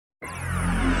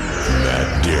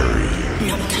Matt Darey.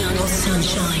 Nocturnal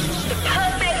Sunshine. The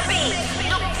perfect beat.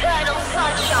 Nocturnal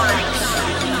Sunshine.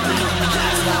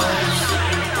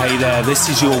 Hey there, this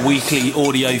is your weekly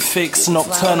audio fix,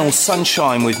 Nocturnal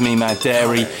Sunshine with me, Matt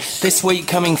Darey. This week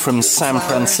coming from San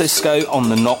Francisco on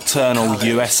the Nocturnal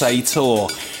USA Tour.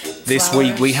 This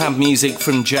week we have music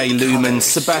from Jay Lumen,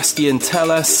 Sebastian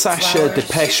Teller, Sasha,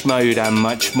 Depeche Mode and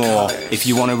much more. If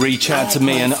you want to reach out to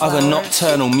me and other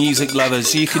nocturnal music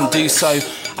lovers, you can do so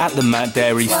at the Matt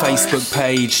Darey Facebook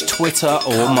page, Twitter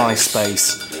or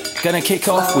MySpace. Gonna kick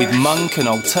off with Monk, an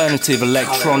alternative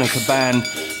electronica band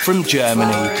from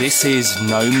Germany. This is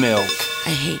No Milk.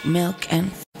 I hate milk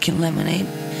and fucking lemonade.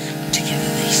 Together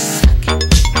they suck.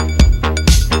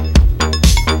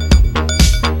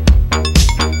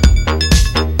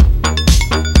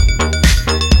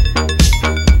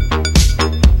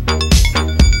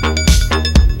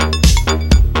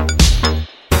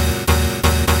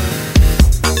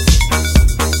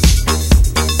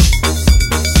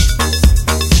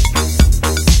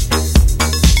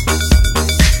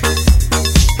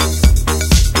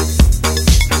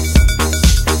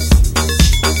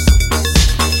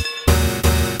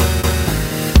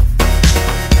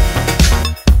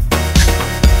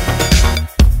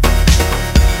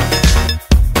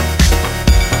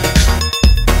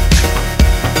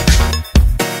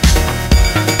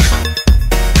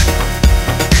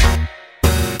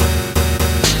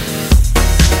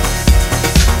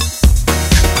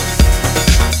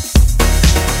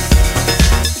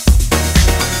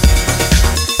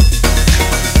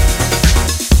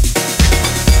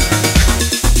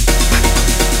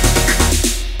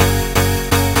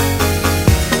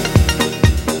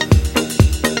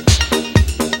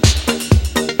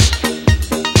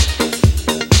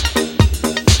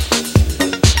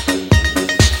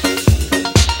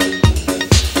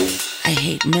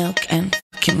 Milk and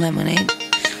fucking lemonade.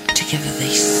 Together they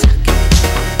suck.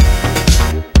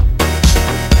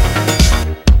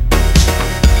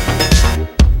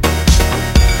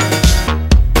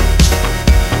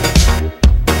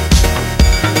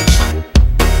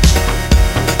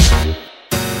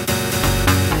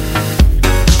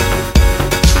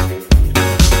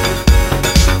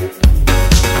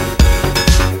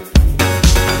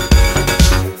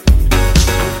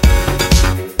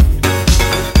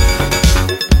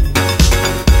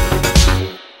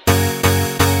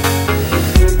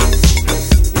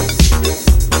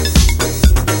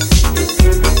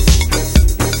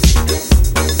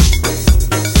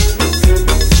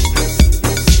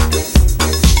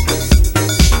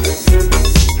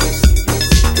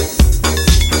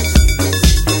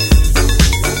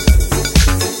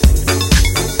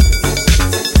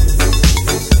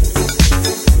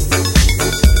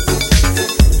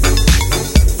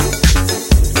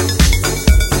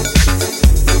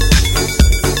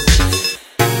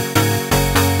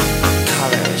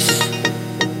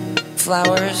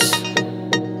 Flowers,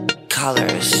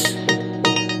 colors,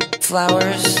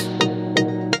 flowers,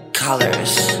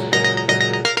 colors,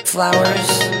 flowers,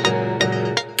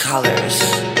 colors.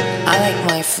 I like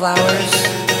my flowers,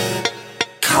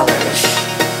 colors,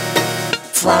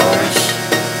 flowers,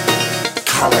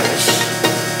 colors,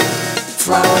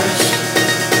 flowers,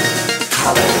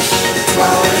 colors,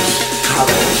 flowers,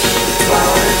 colors,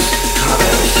 flowers,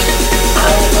 colors. I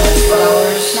like my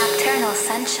flowers. Nocturnal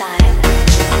Sunshine.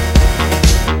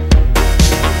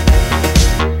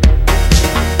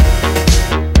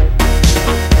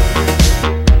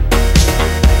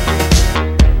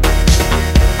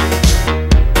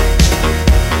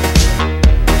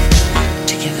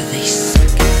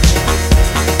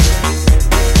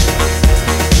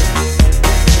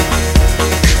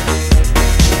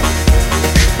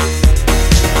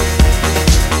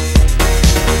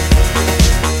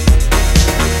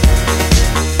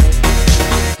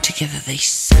 Together they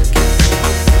suck.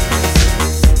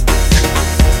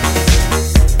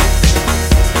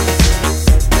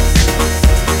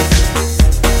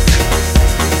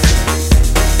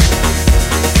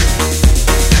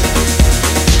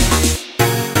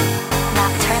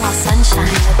 Nocturnal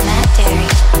Sunshine with Matt Darey.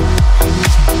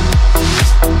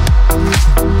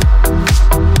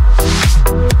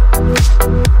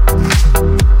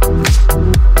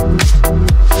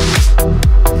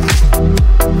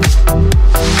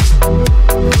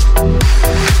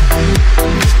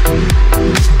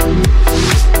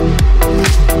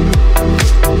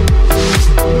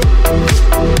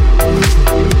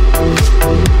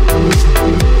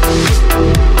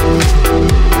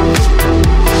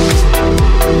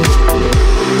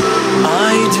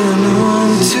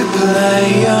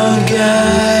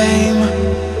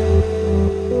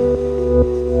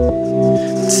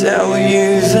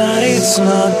 it's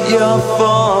not your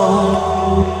fault.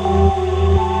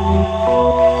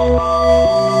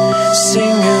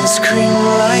 Sing and scream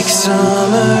like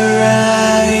summer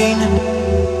rain,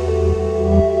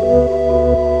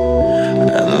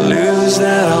 and lose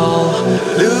that all,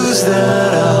 lose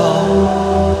that all.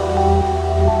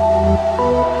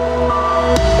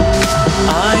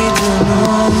 I don't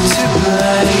want to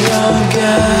play your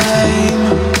game,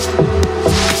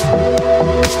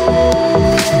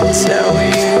 tell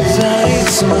you that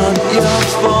it's not your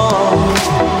fault.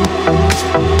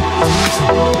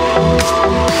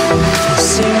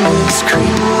 Sing and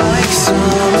scream like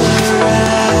summer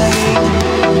rain,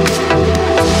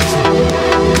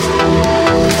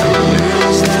 and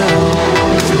lose that all,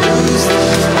 lose that all.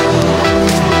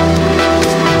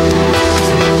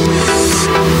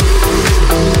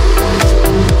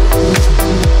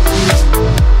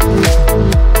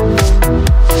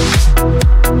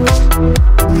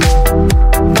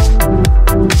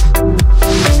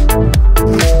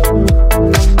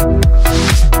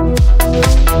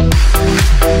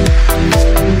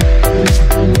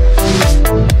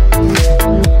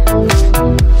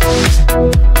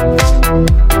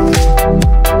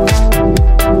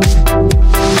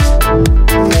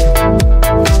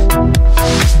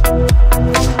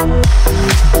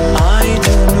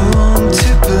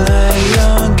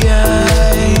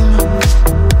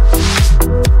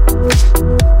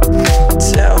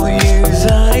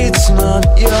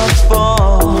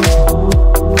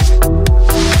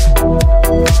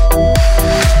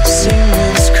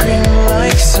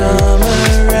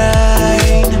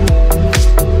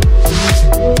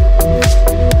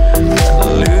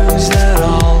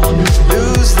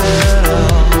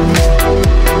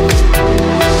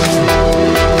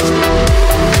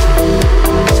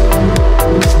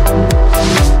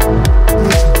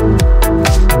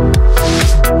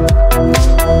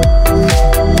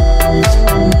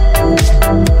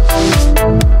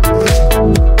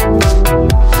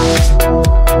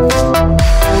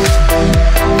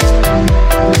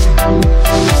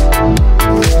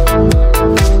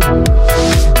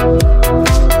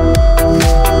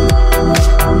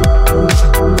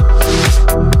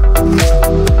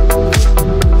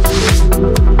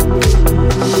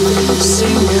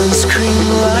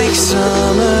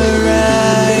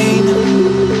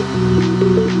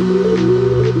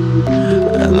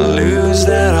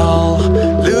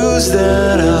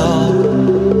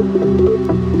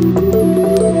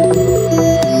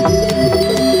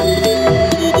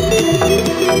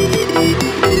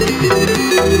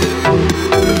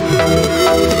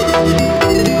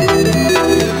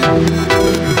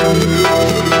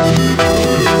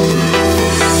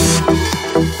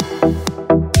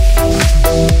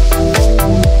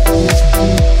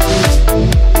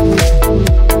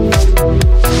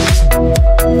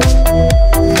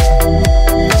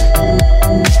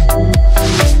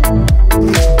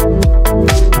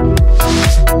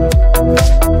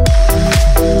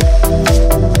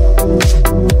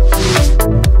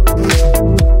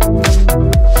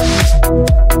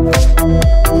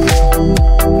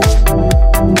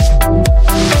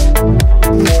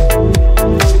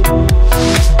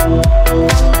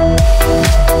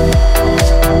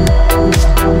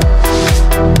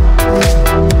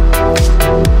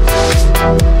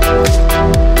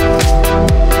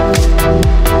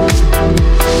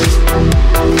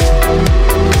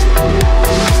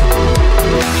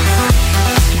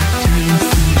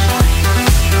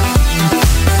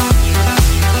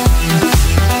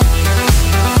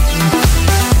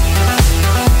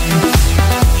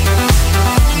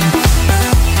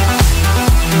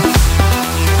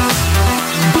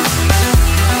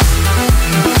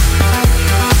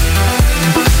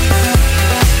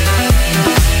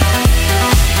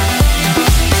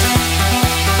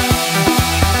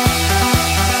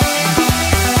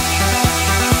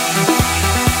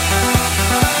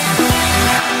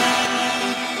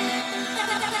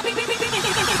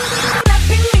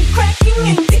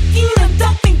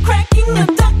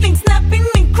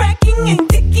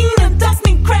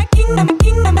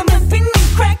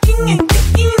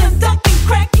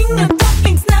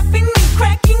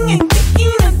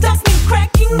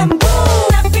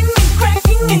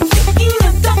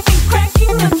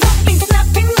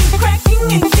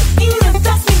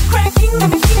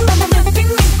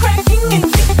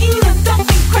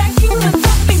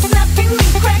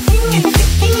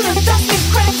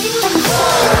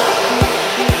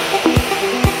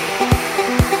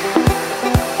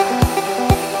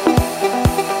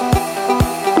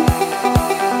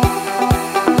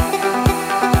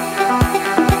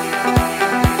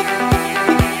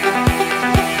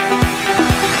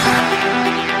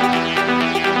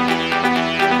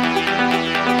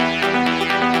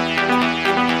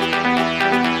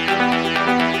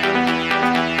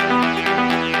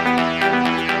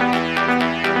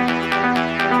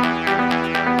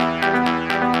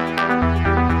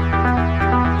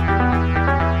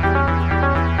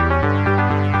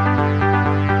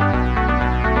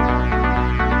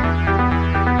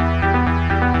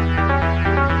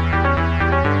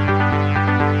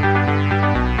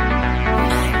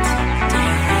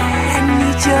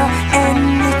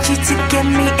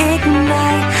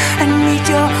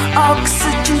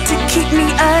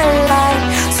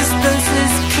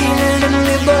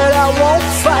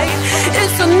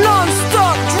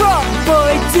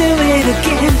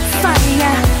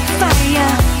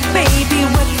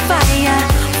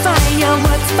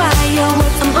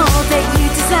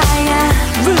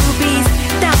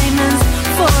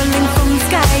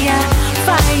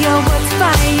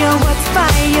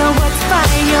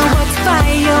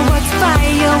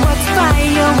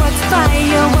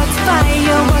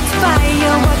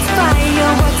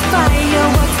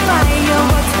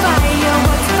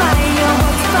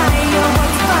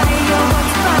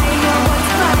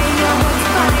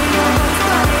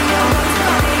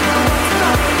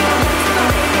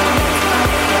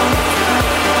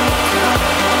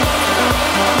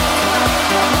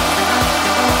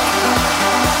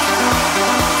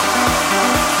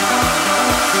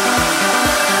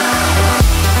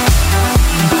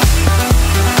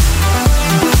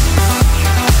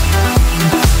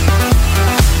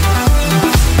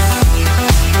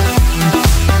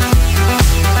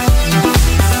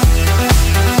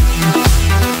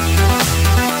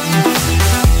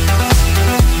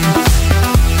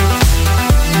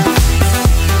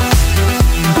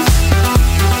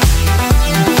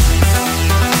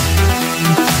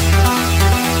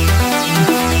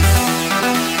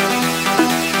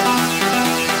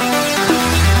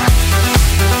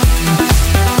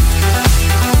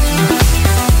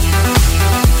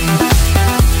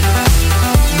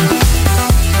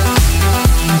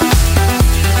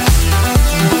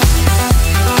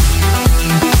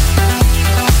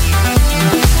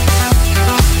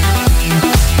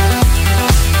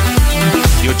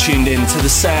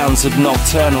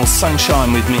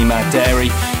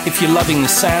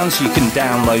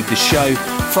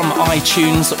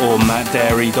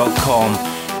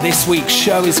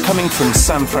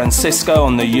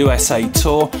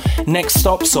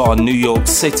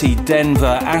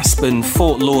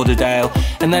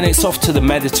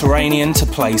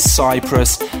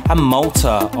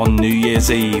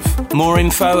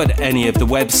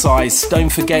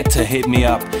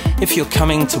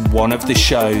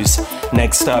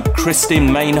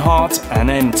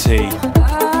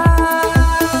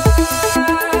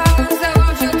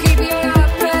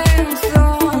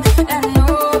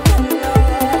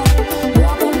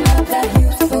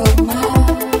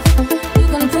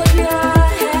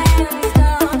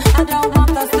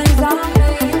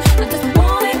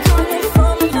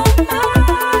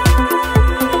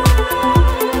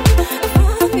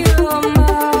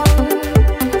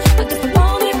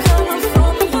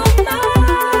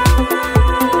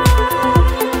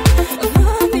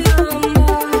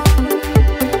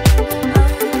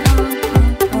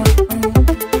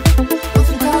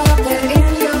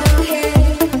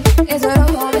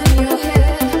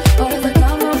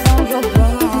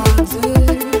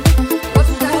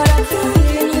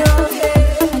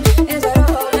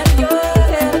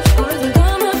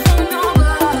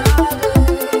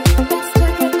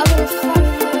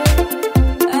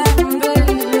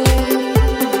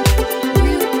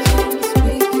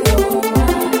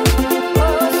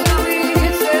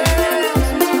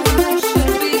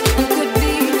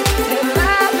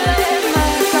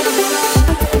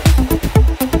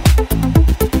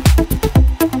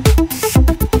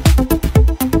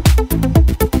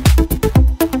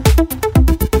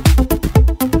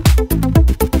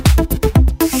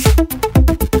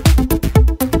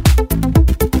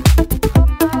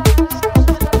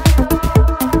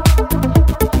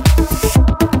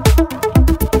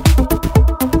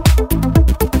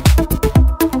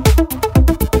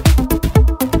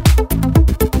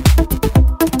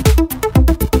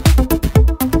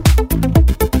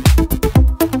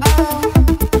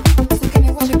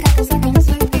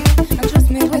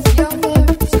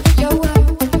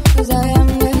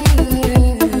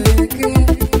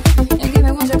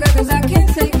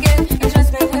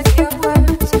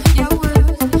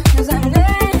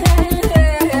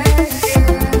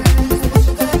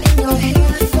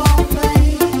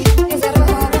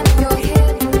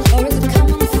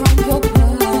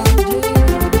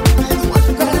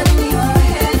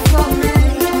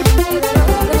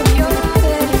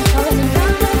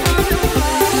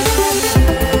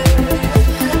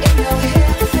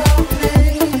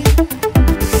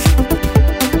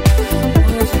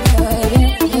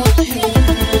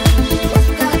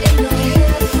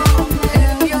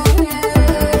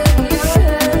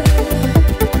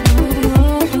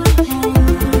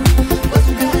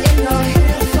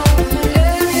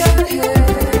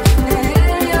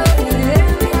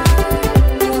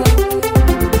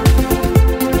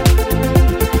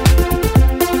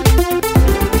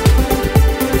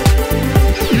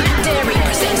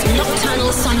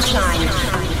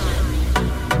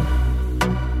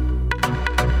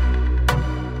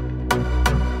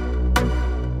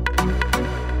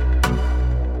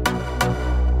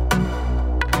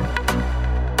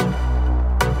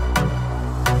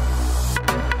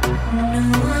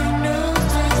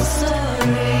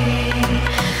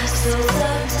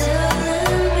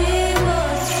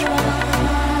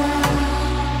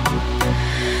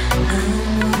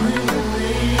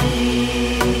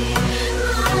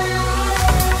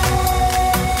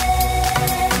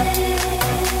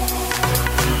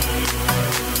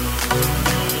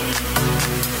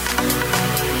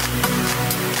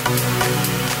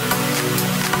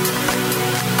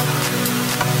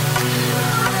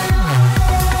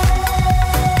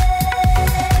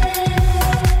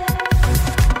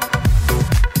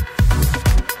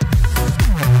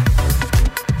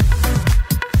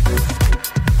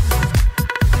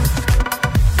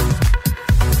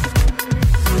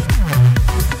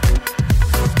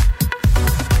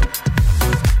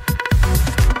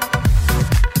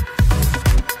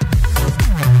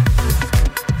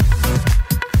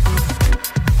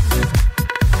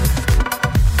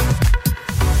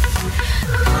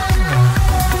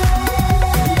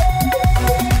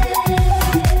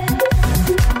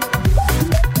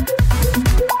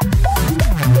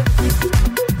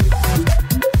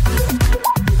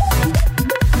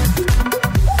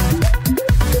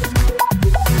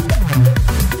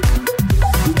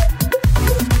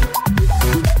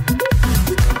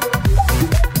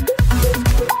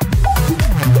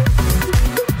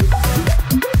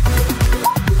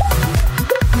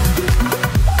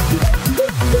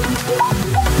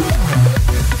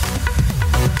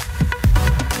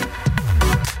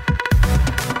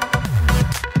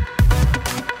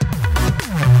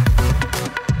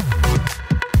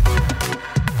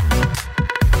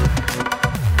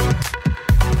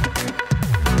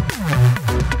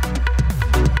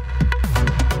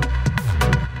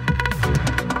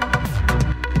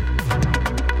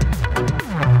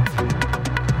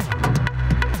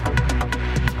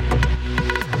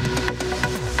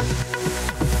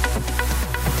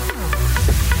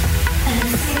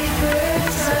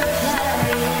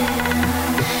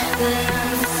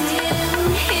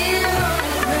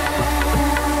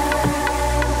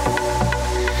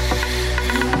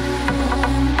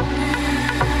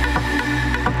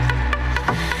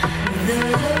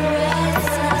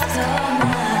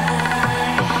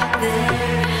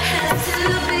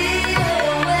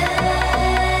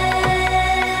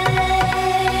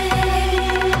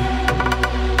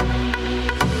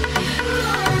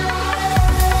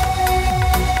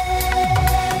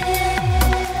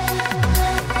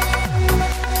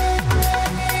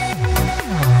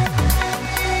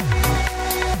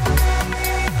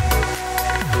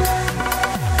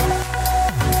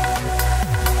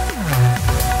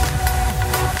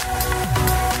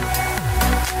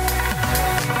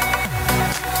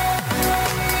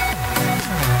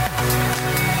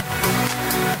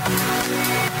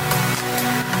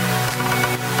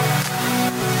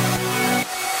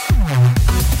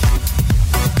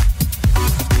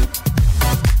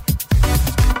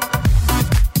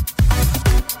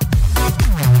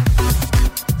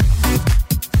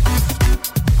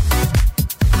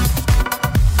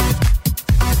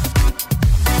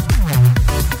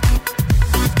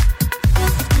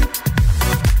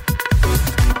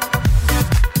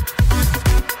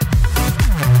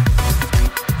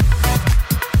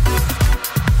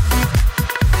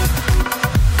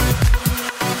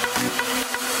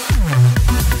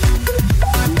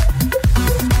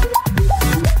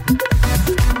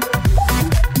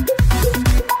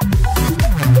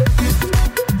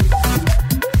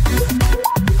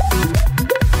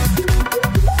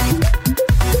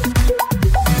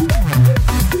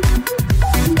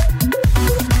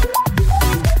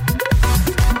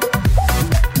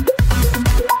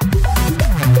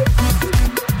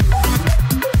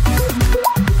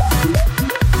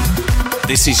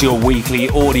 This is your weekly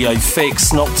audio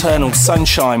fix, Nocturnal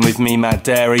Sunshine with me, Mad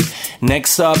Dairy.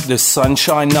 Next up, the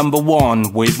Sunshine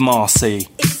 #1 with Marcy.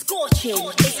 It's scorching,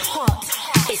 it's hot,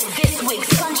 it's this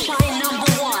week's Sunshine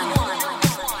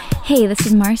 #1. Hey, this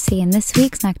is Marcy, and this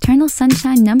week's Nocturnal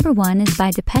Sunshine #1 is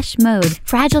by Depeche Mode.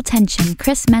 Fragile Tension,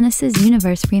 Chris Menace's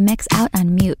Universe remix, out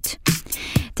on Mute.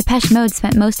 Depeche Mode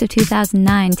spent most of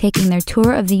 2009 taking their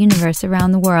tour of the universe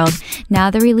around the world.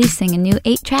 Now they're releasing a new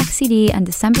 8-track CD on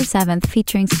December 7th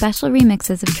featuring special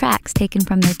remixes of tracks taken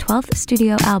from their 12th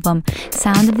studio album,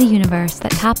 Sound of the Universe,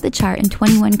 that topped the chart in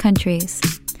 21 countries.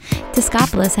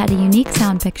 Discopolis had a unique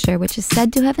sound picture which is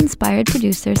said to have inspired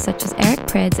producers such as Eric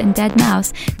Prydz and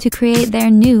Deadmau5 to create their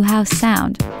new house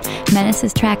sound.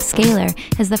 Menace's track Scalar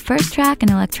is the first track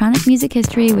in electronic music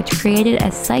history which created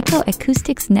a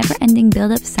psychoacoustic's never-ending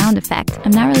build-up sound effect.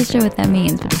 I'm not really sure what that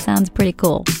means, but it sounds pretty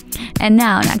cool. And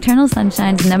now, Nocturnal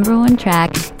Sunshine's #1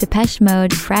 track, Depeche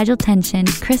Mode, Fragile Tension,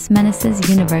 Chris Menace's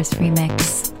Universe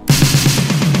remix.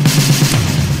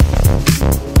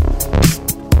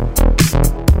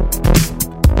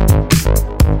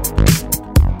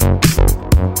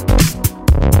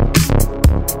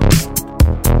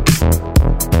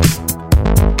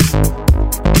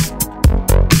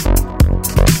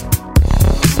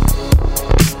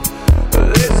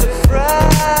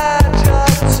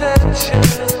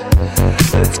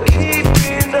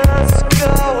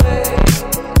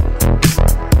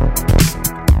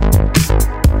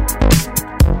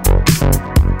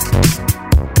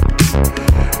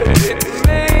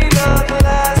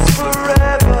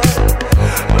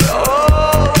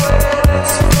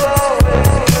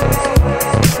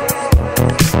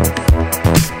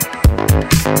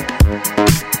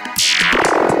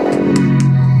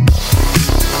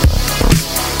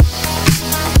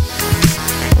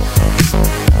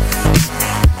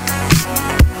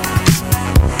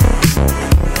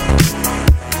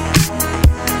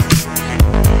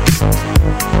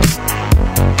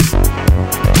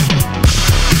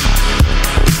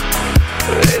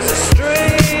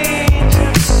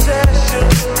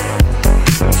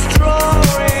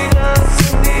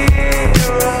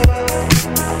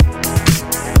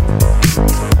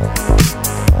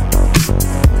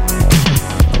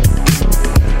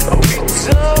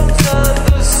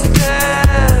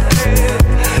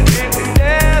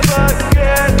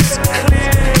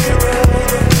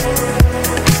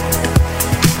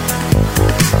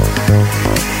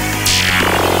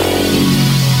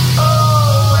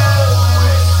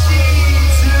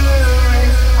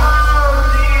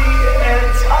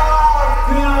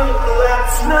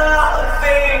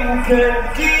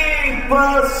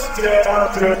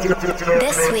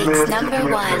 This week's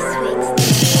 #1.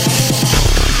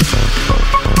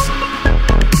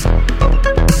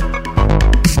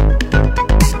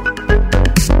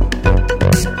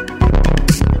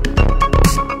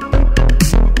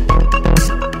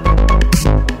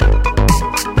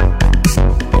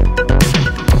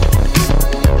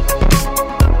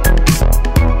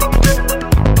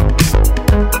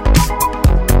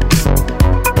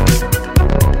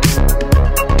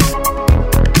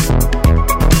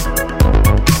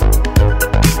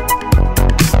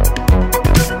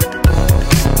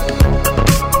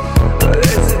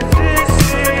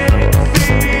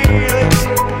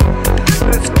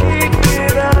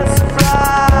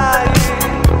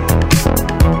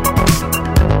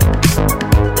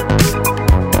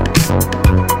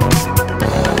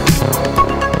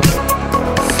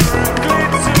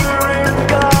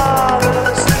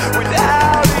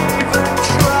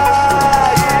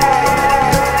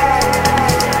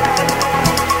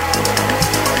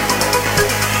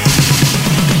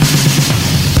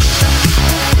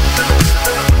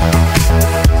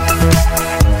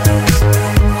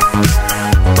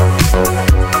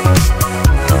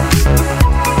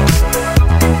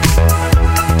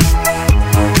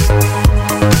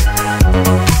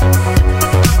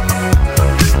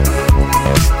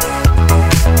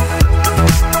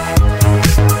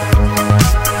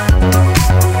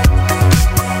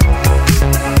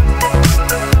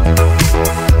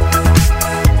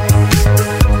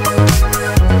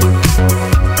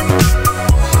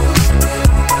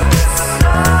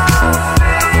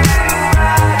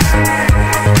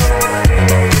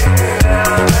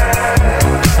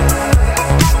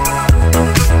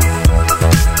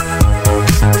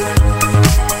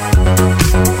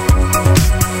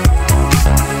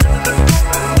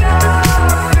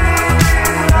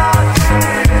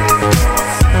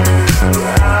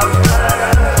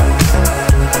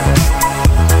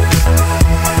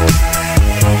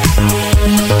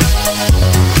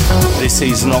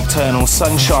 Nocturnal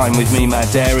Sunshine with me, Matt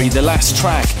Darey. The last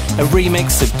track, a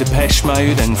remix of Depeche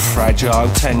Mode and Fragile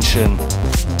Tension.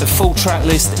 The full track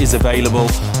list is available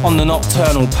on the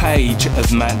Nocturnal page of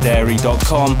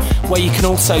mattdarey.com, where you can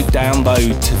also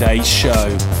download today's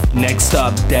show. Next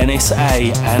up, Dennis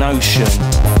A. and Ocean.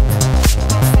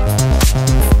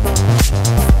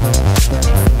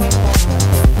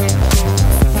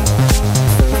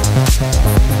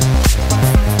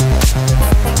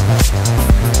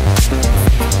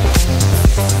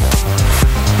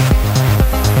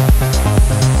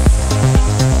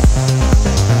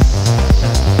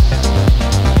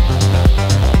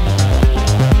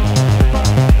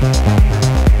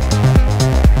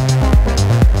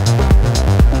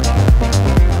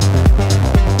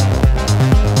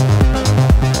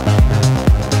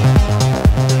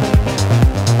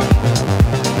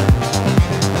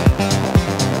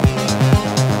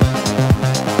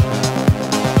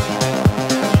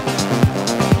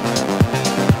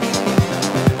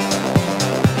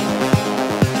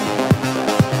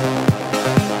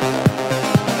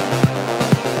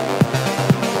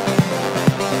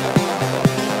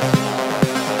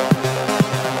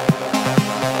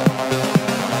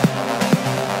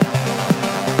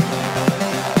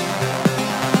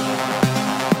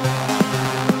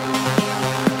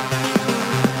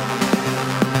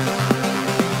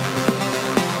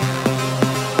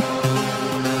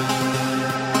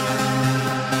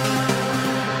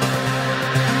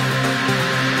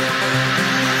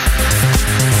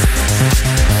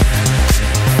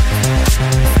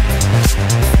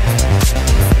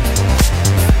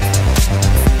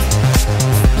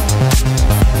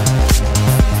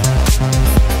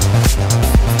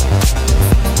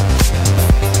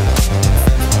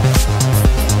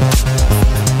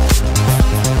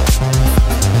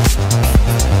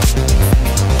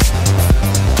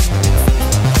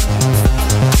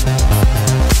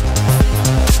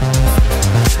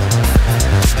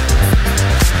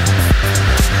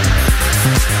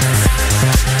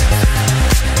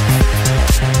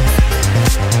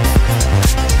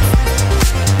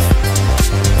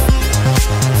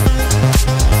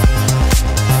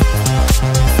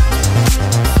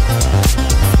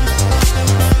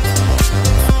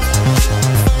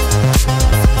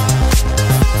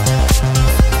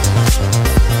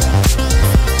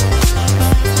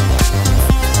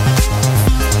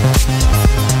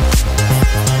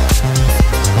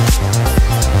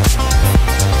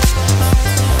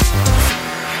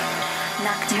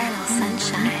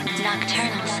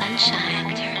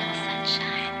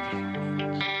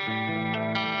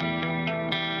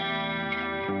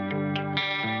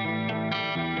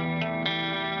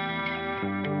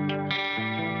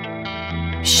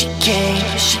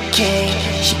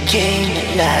 She came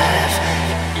alive.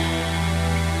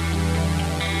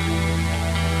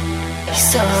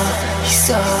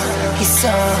 He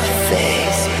saw her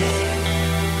face.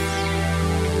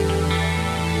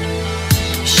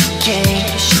 She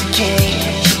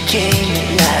came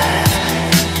alive.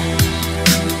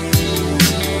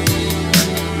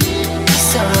 He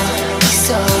saw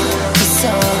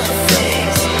her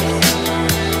face.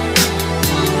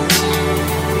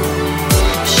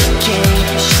 She came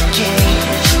alive.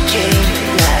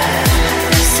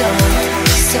 He saw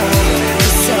her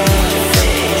face.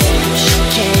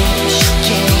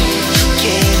 She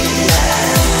came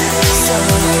alive.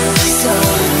 He saw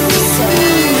her face.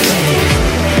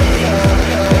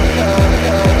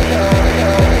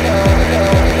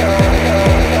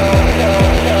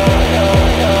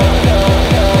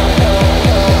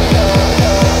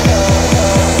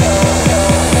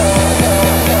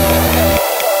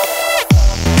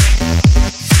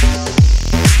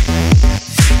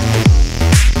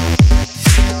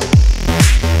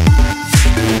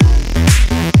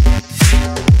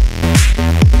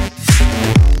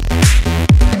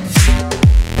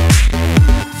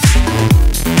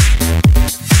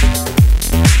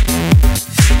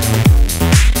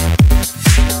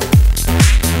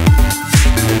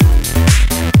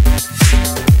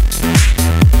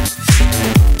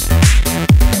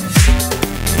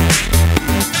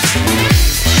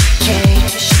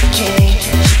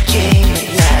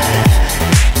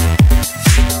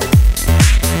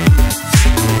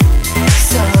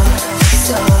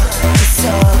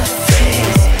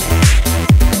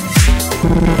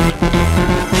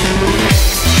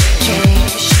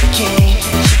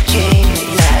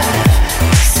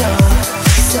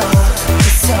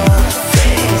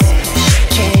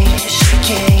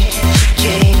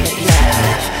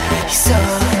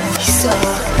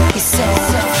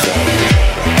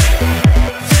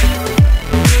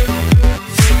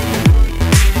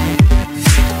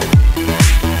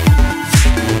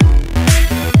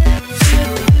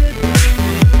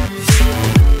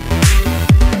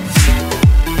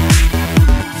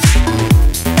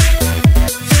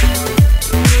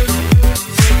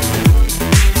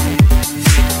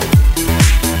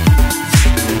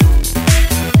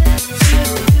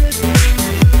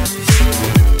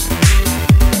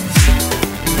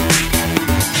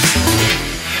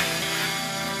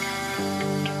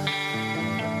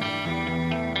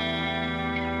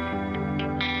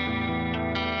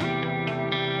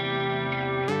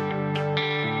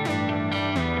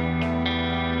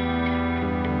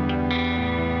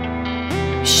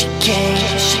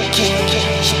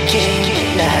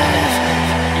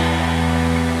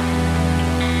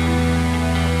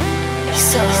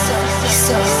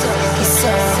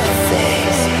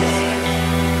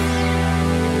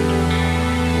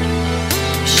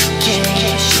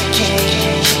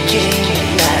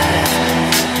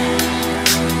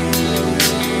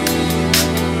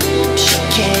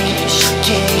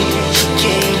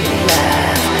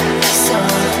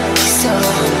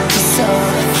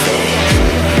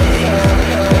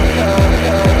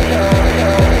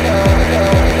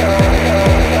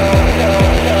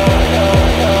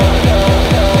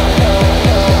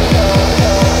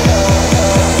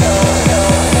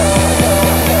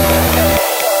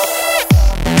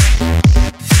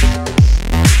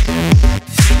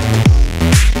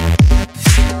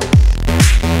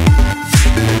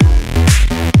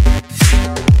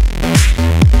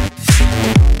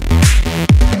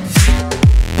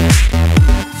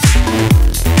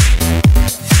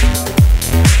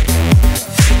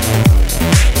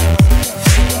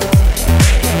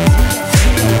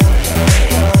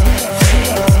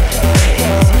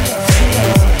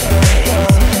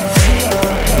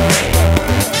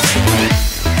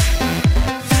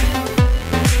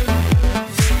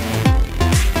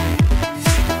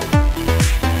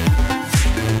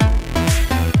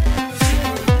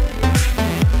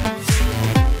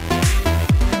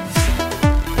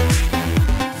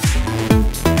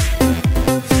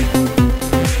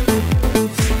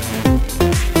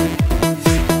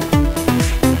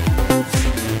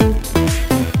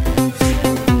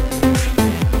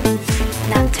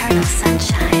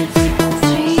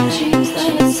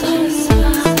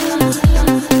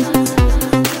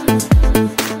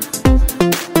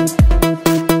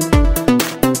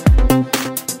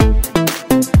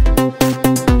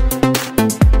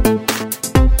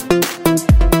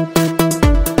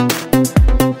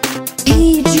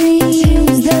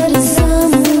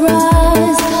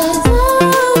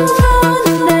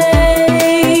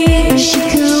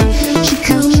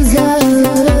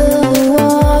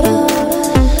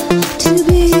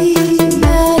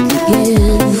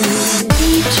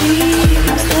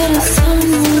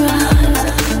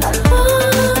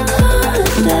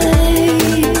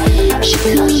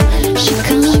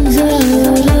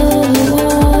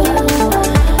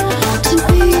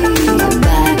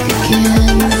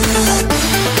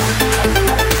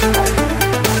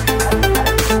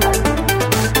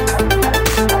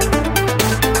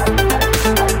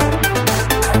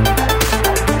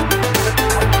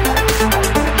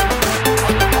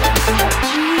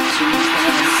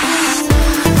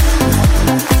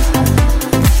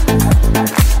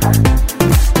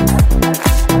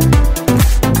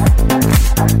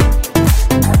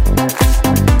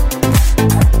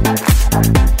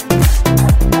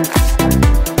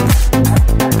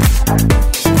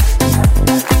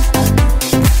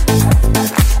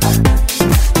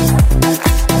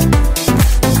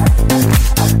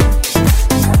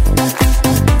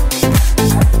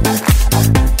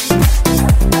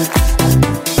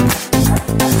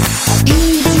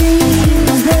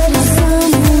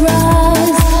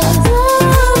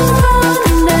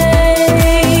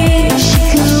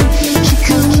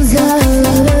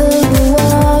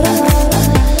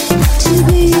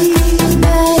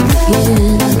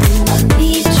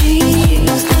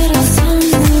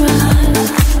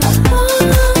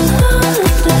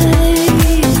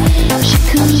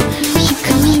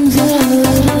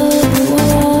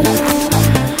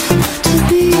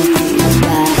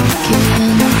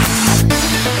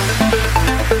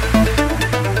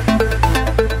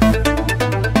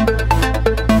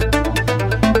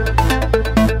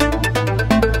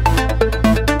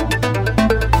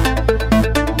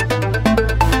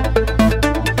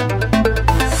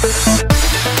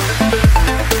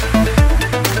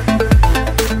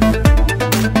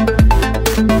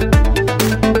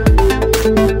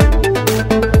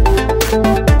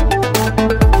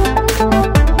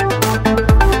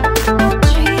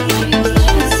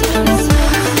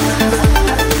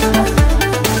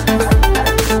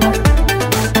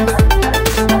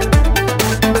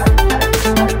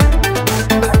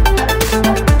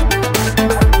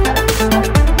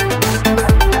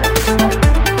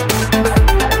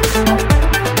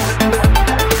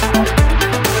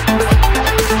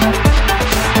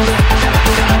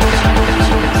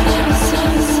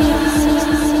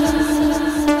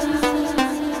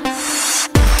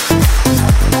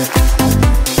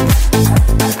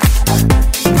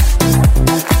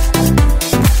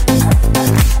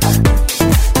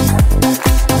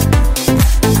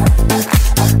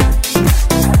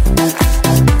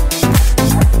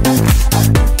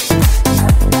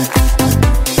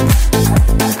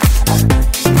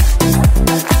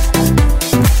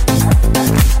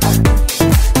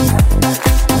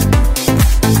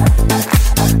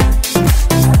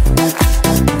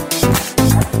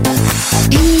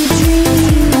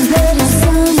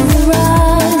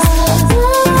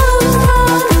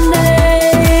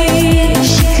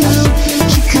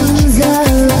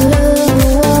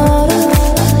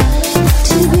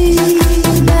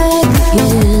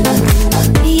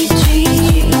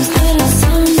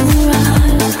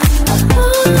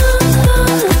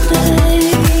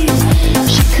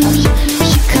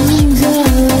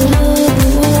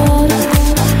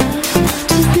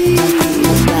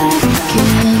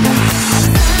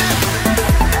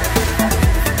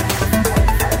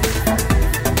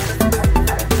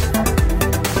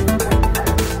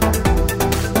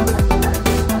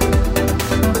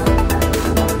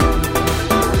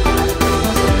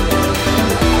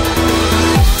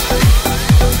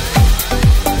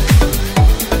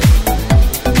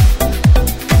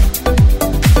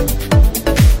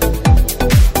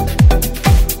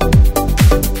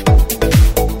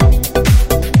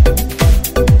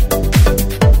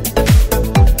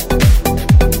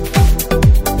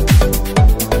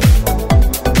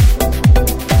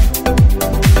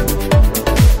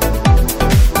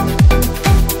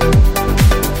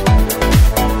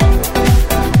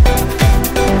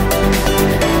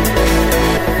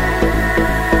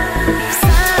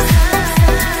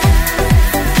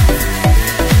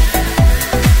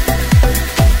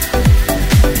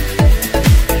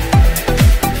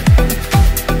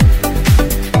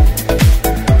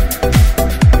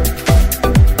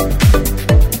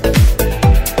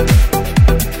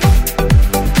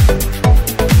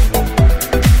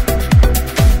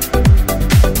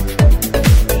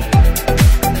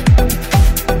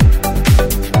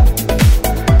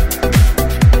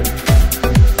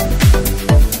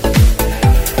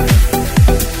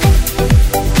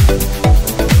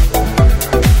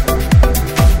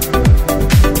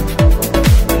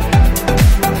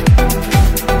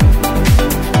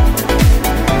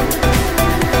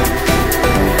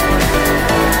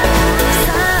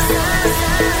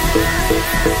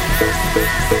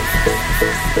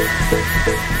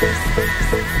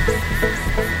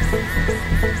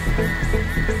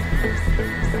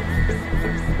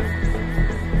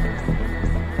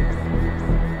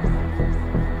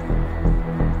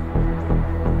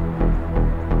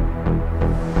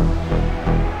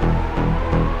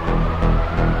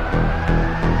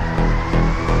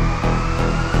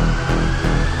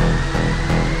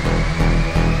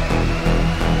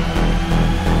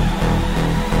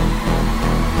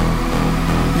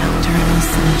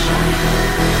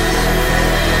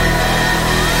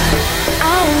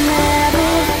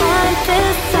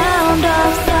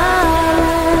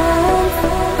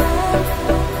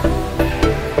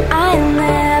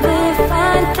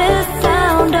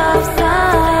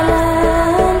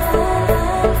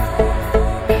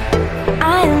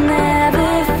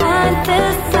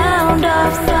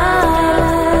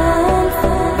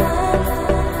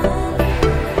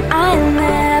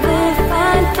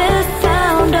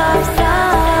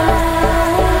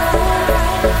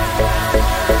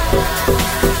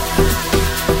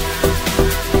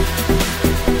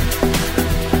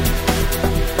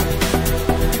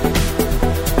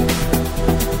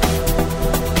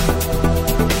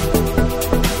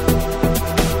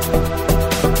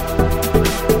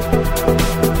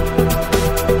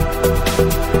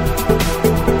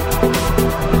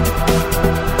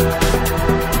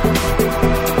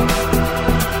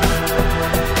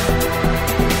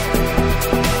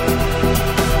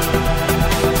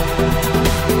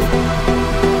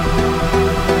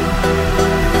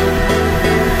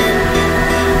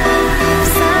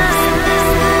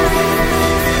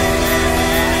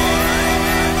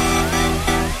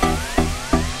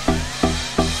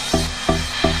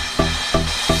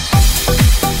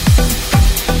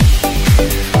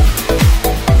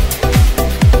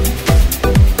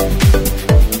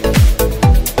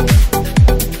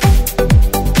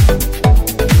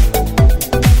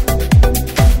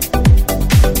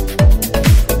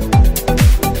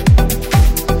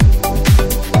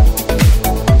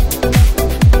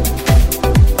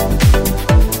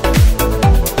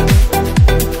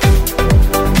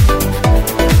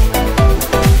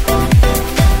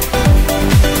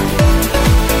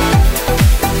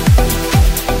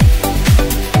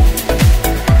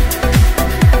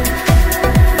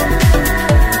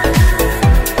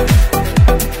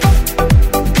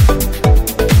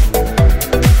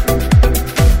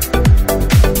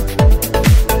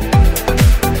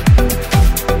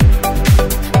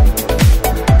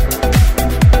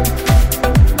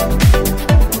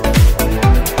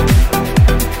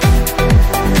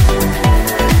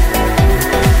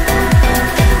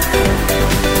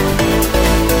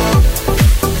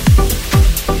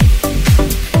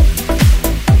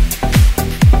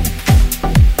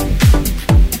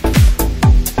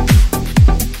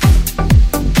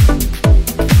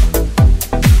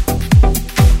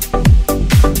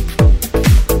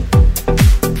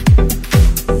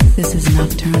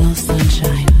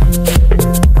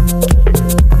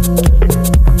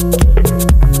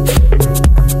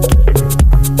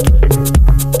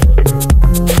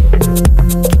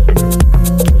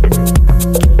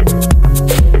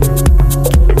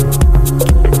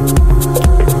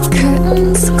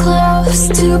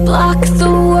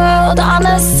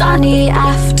 sunny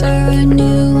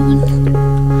afternoon.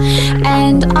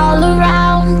 And all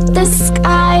around the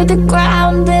sky, the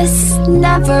ground, this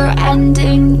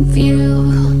never-ending view.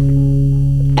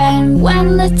 And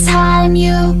when the time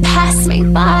you pass me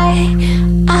by,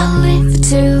 I'll live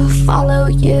to follow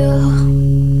you.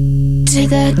 To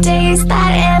the days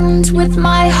that end with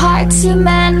my heart to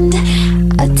mend,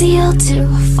 a deal to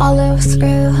follow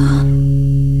through.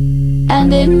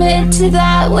 And admit to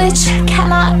that which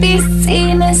cannot be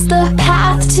seen is the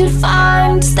path to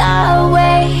find the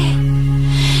way.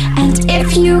 And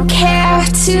if you care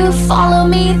to follow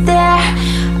me there,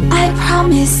 I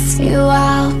promise you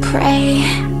I'll pray.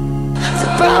 The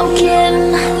broken,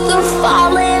 the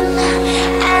fallen,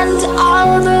 and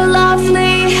all the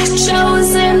lovely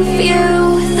chosen few,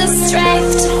 the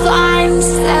strength to find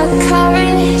the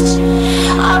courage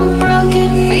on broken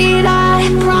feet. I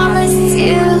promise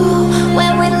you,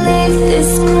 when we leave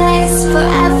this place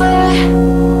forever,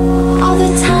 all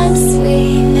the times we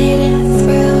made it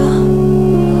through,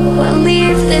 we'll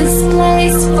leave this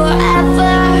place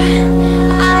forever.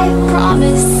 I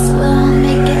promise we'll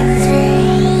make it through.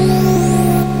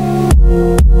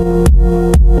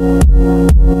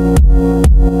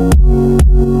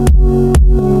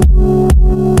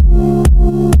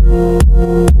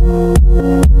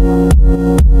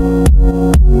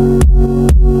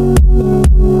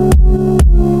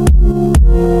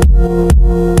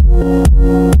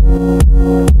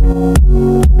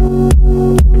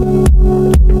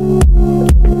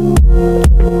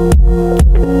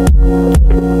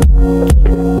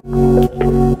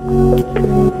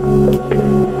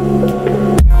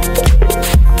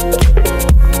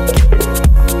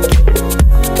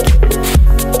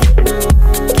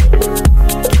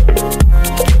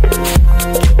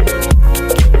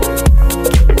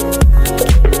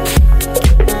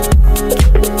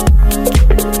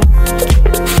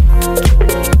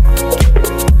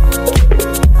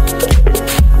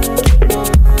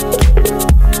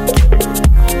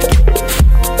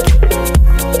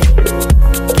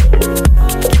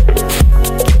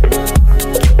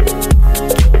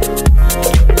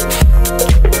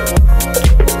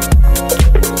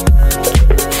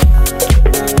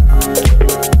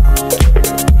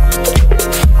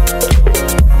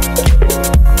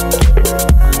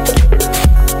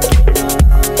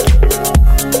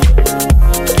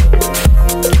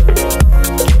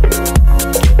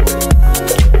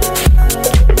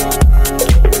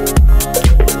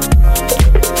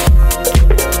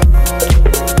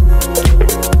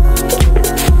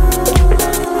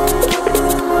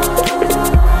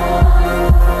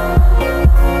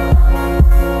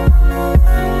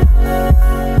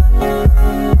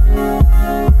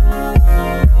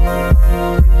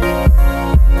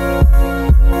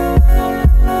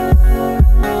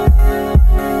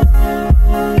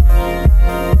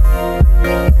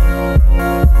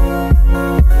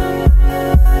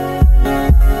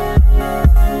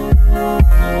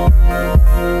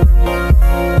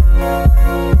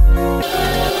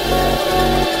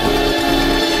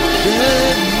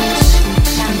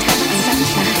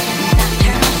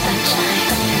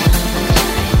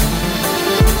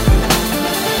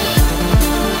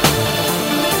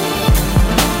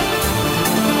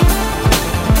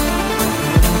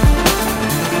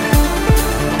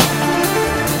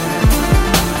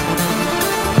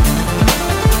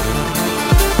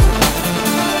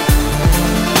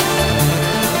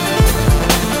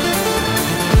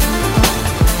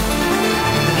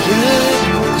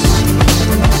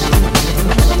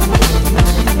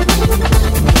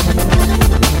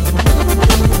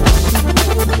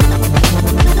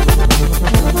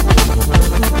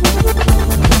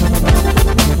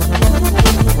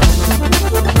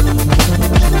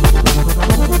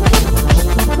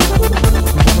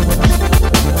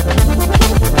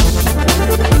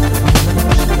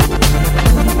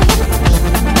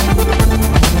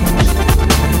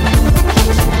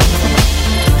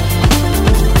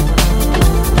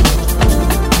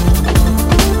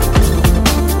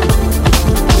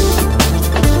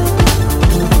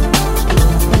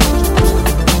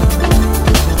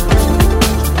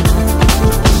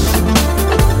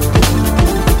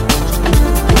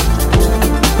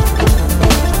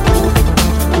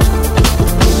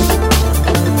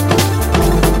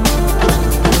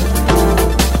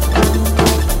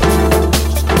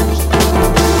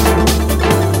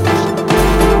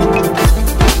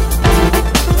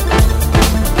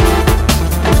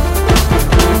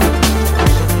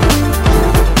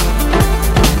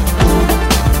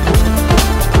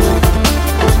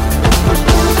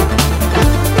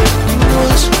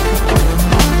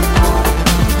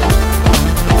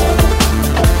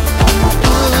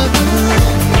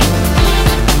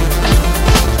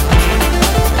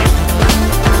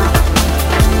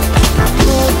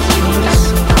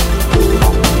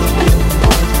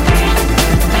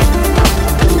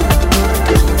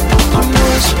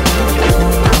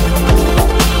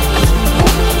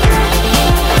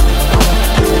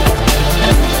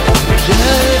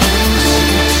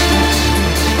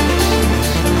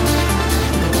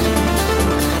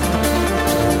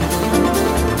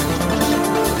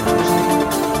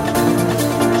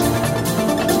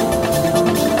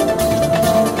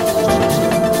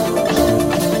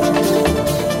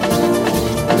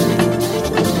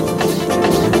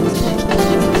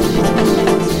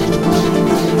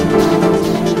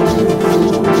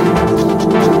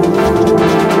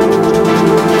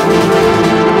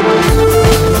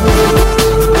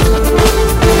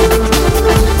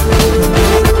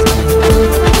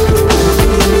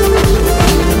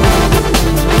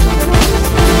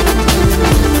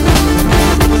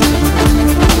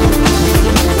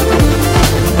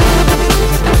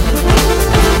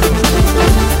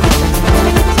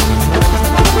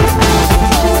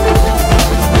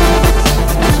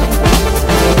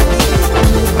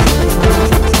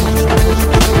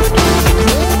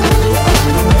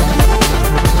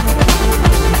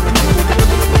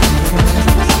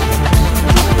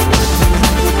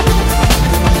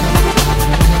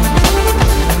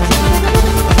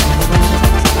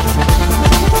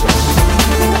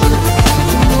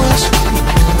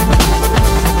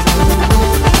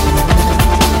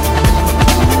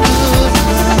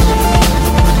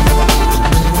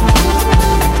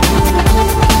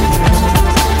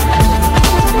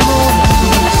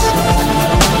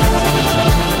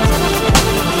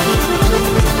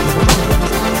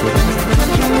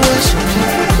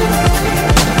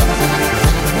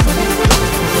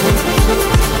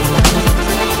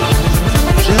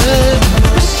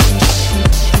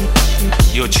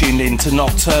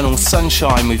 Nocturnal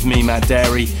Sunshine with me, Mad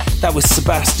Dairy. That was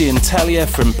Sebastian Tellier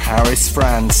from Paris,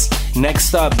 France.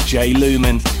 Next up, Jay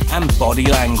Lumen and Body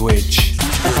Language.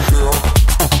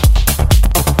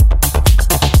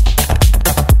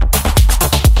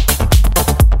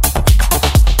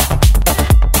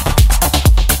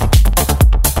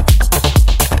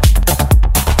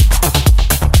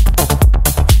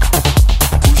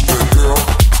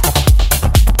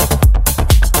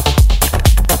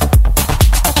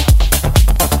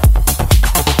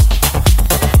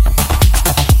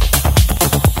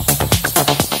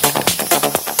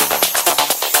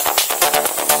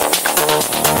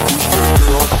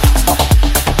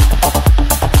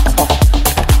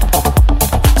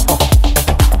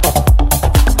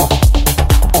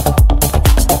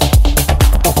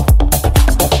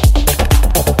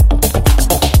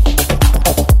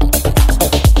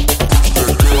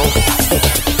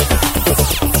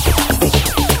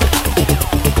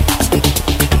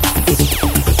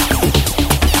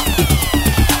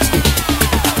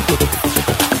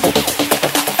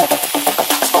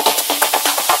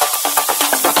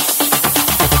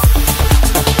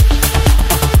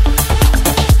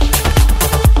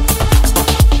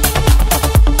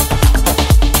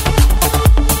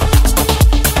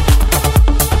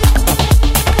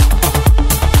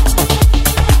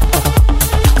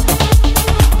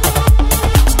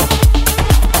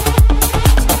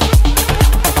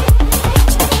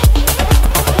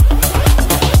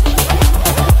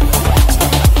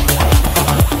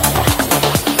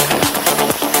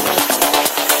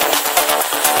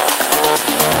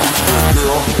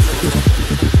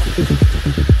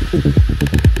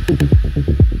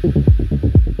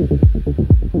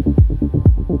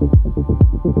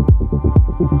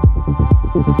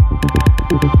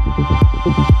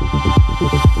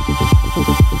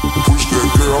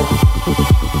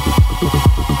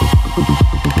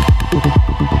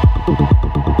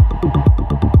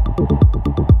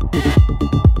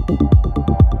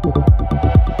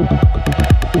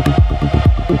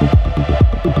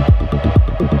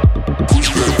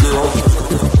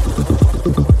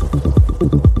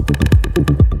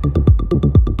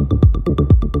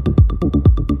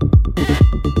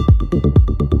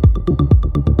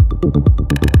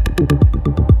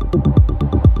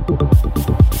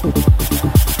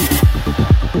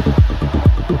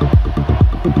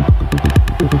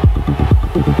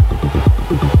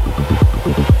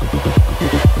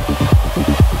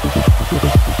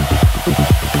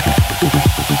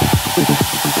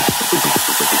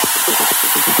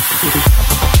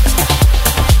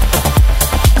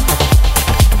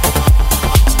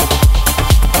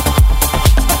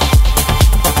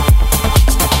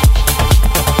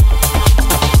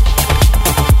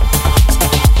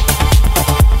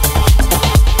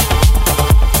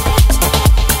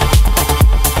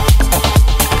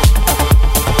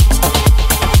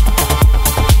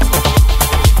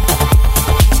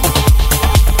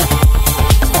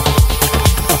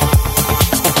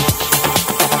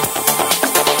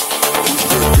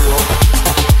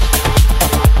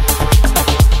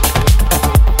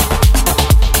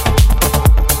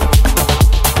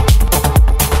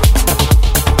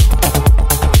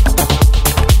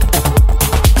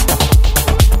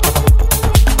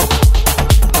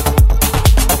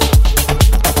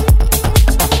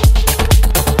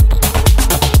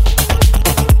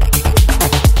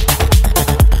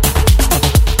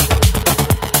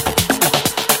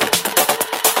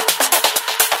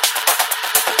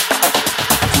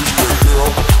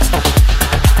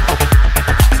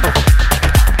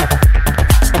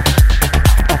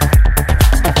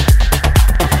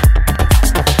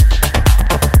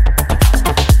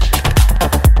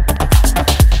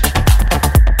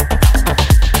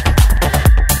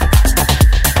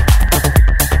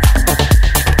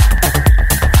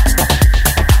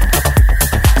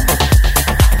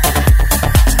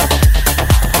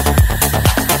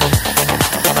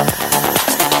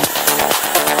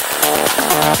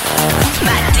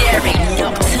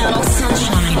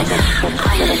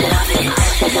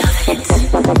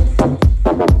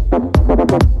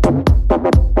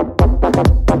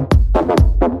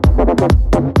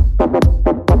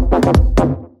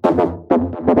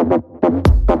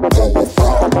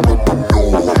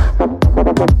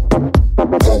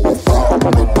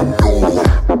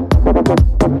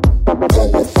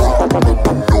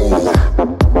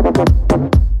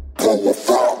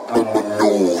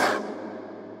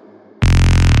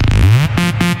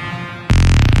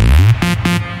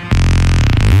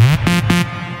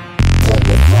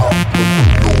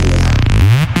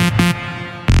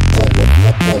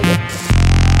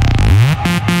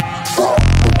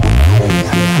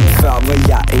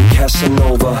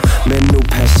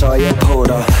 så er jeg på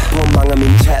dig. På mange af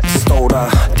mine tabs står der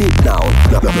dit navn.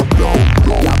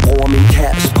 Jeg bruger min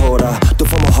cash på dig. Du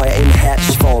får mig højere end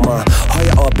hash for mig.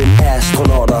 Højere op end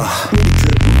astronauter.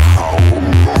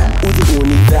 Ude i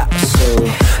universet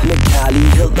med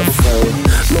kærlighed og fred.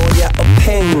 Når jeg er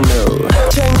penge med.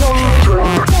 Tænk om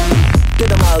det er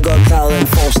da meget godt klaret en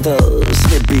forstad.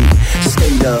 Slip i,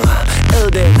 skater. Æd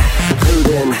den, riv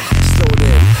den, slå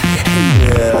den.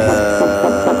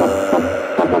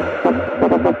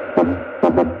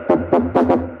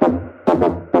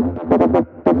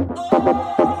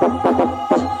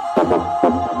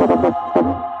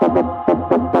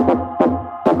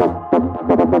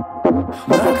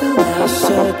 Mørket er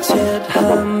så tæt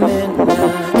her, men jeg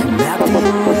kan mærke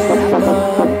dine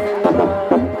læber.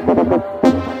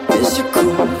 Hvis jeg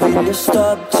kunne, ville jeg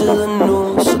stoppe tiden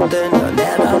nu, så den her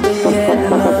nat aldrig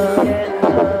ender.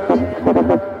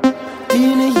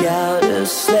 Dine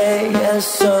hjerteslag er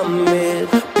som et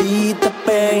beat, der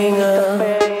banger.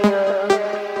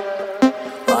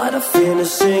 Og der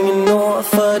findes ingen ord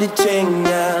for de ting,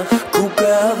 jeg kunne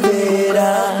gøre ved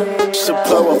dig. Så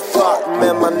prøv at fuck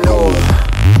med mig nu.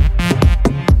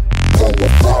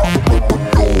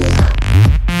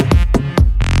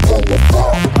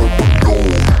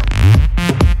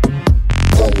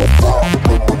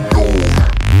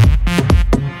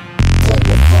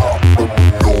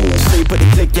 Se på det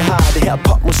klik jeg har. Det her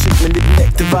popmusik med lidt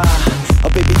ægte var.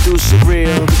 Og baby du er så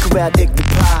real. Vi kunne være et ægte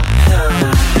par.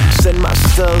 Send mig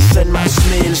afsted, send mig et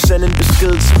smil. Send en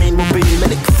besked til min mobil, men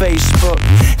ikke Facebook.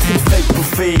 Det er en fake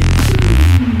profil.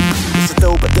 Det er så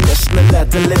dope, at det næsten er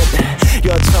latterligt.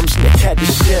 Jeg er Thomsen, jeg kan det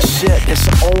shit. Jeg er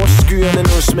så over skyerne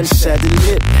nu som en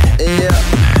satellit.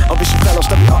 Og hvis vi falder,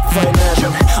 står vi op for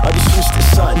hinanden. Og de synes det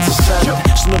er så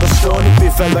interessant. Så når der står i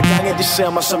bifald, hver gang at de ser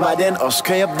mig, så var det en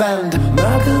Oscar, jeg vandt.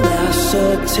 Mørket er så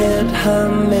tæt her,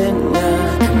 men jeg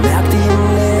kan mærke dine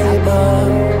læber.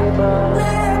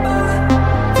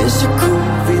 Hvis jeg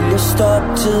kunne, ville jeg stoppe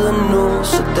tiden nu,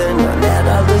 så den her nat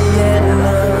aldrig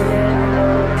ender.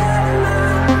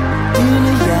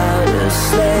 Dine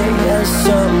hjerteslag er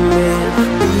som et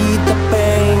beat, der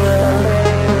banger.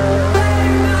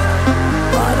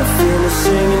 Og der findes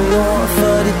ingen ord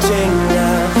for de ting,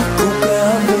 jeg kunne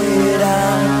gøre ved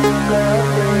dig.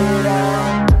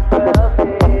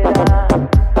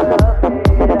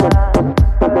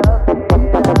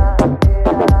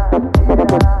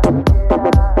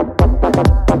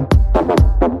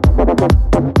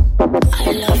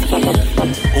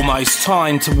 Almost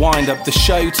time to wind up the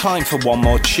show. Time for one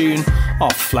more tune, our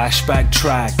flashback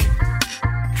track.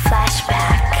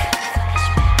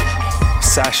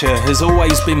 Sasha has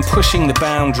always been pushing the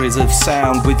boundaries of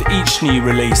sound with each new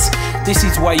release. This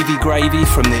is Wavy Gravy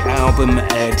from the album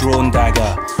Air Drawn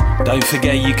Dagger. Don't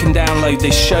forget you can download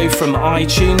this show from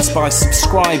iTunes by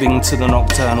subscribing to the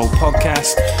Nocturnal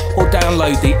Podcast or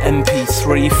download the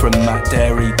MP3 from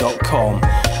mattdarey.com.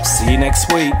 See you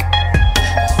next week.